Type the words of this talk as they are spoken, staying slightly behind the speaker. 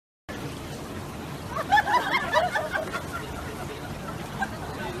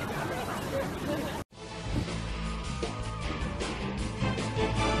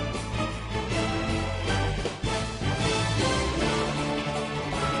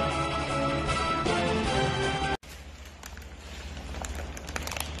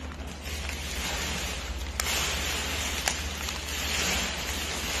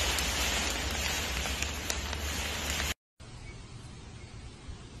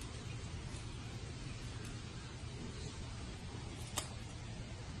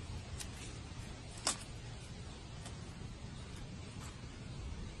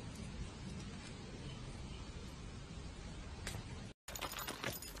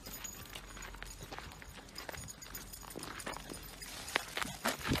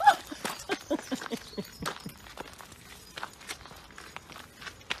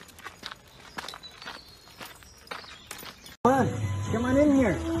Come on in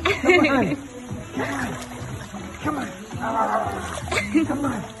here. Come on. Come on. Come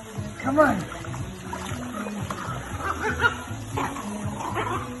on. Come on.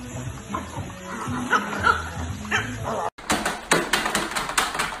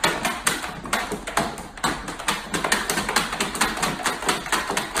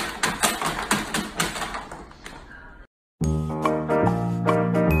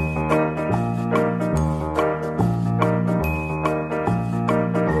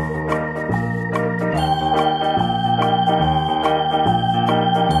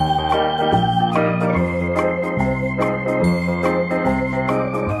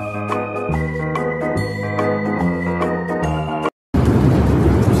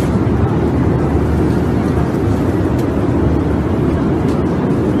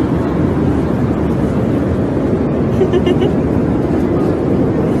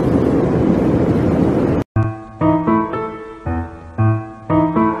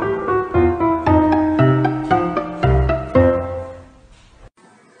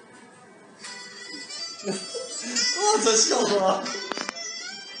这笑话。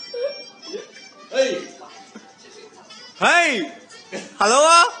嘿 ，Hello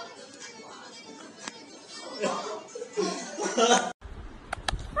啊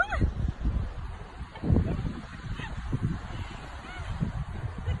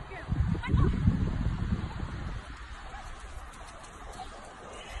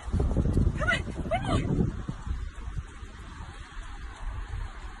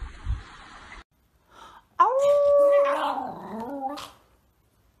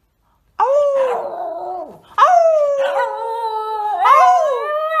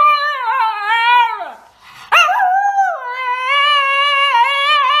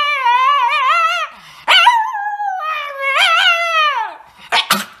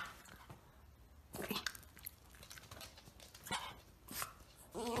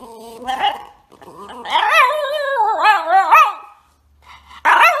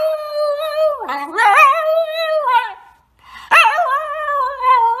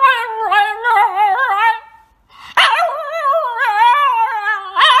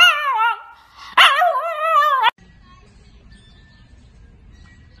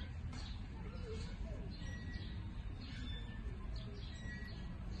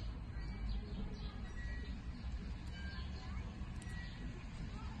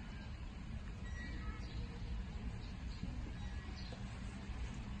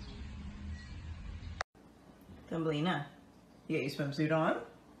！Thumbelina, you got your swimsuit on?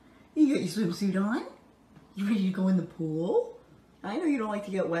 You got your swimsuit on? You ready to go in the pool? I know you don't like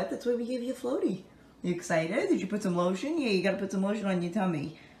to get wet, that's why we gave you a floaty. You excited? Did you put some lotion? Yeah, you gotta put some lotion on your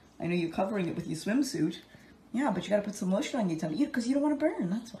tummy. I know you're covering it with your swimsuit. Yeah, but you gotta put some lotion on your tummy. Because you don't want to burn,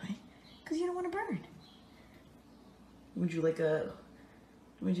 that's why. Because you don't want to burn. Would you like a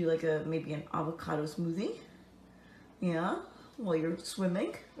maybe an avocado smoothie? Yeah? While you're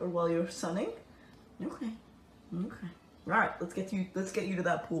swimming or while you're sunning? Okay. Okay. Alright, let's get you to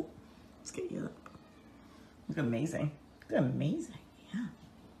that pool. Let's get you to that pool. Look amazing. Look amazing. Yeah.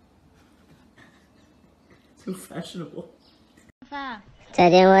 So fashionable. 再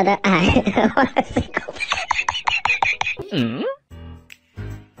见我的爱，我是狗。嗯。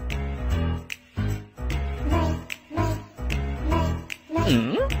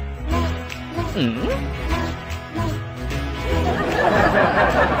嗯。嗯。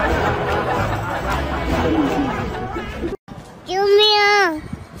救命！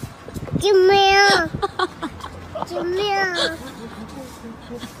救命！救命！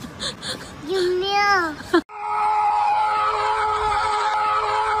救命！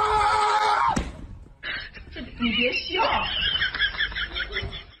你别笑。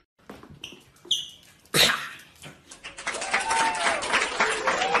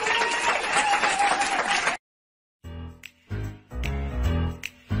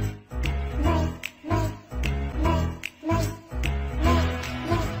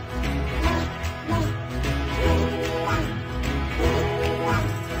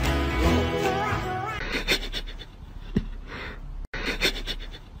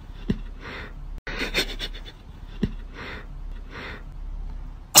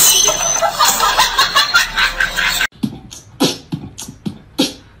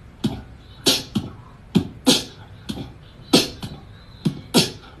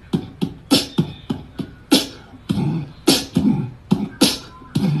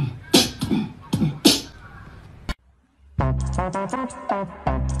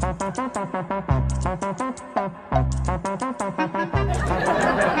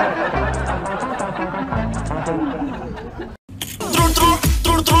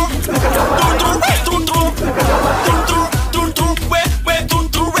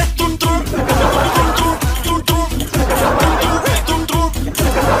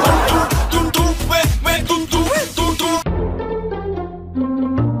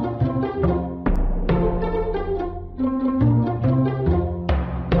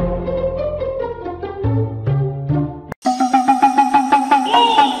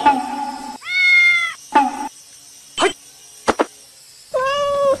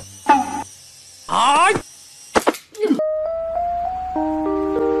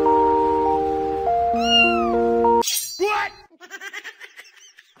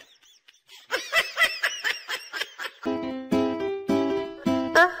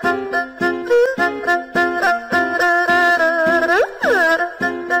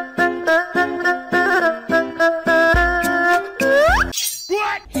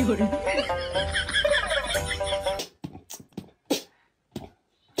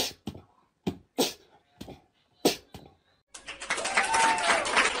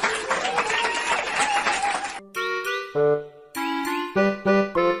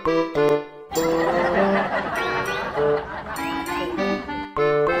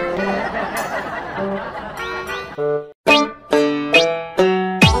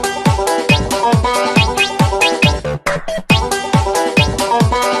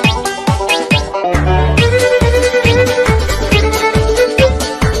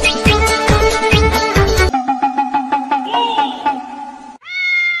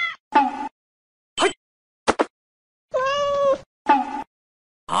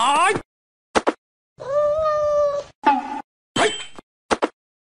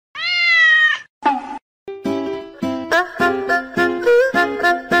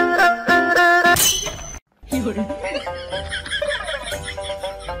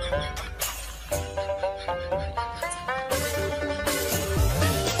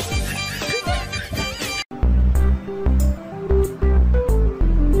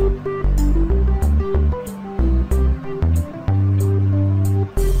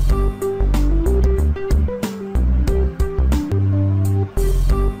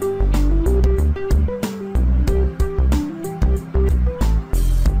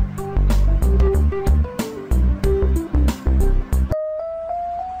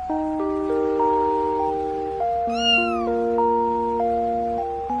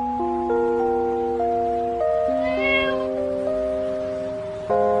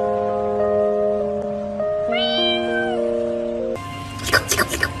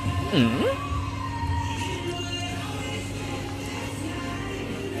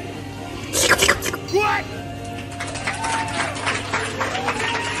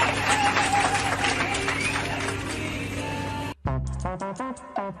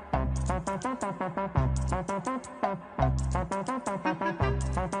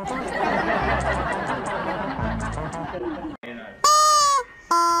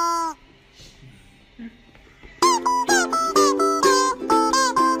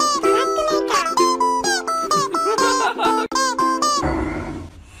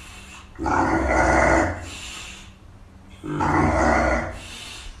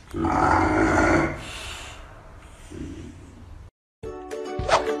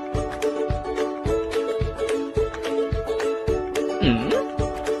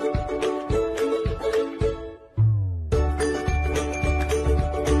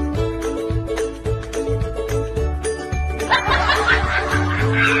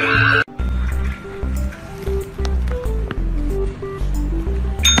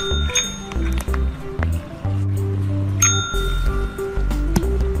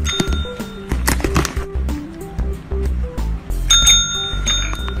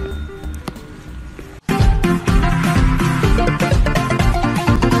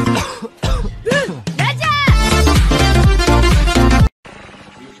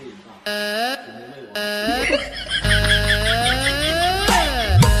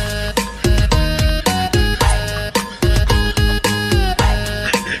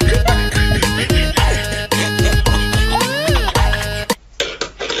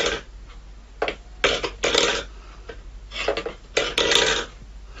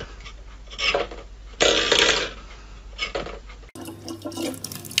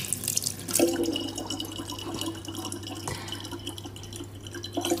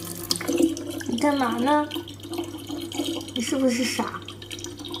干嘛呢？你是不是傻？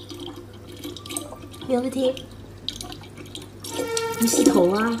别不听，你洗头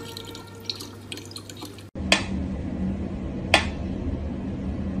啊？